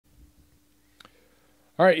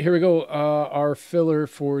All right, here we go. Our filler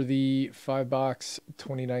for the 5-box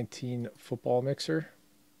 2019 football mixer.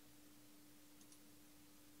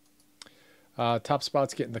 Top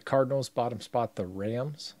spot's getting the Cardinals, bottom spot the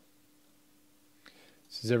Rams.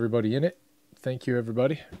 This is everybody in it. Thank you,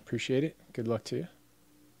 everybody. Appreciate it. Good luck to you.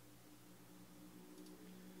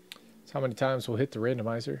 That's how many times we'll hit the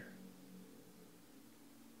randomizer.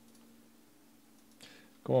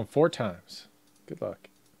 Going 4 times. Good luck.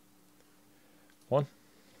 1,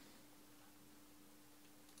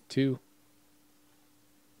 2,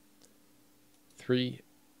 3,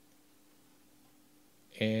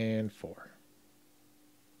 and 4.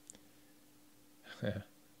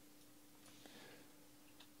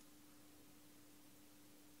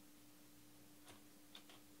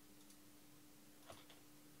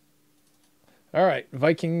 All right,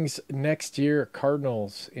 Vikings next year,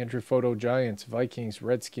 Cardinals, Andrew Photo Giants, Vikings,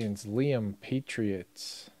 Redskins, Liam,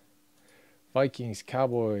 Patriots, Vikings,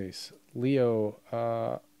 Cowboys, Leo,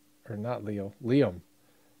 or not Leo, Liam,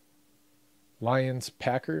 Lions,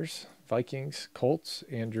 Packers, Vikings, Colts,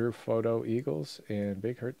 Andrew Photo, Eagles, and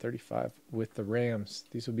Big Hurt 35 with the Rams.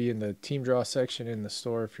 These will be in the team draw section in the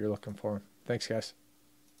store if you're looking for them. Thanks, guys.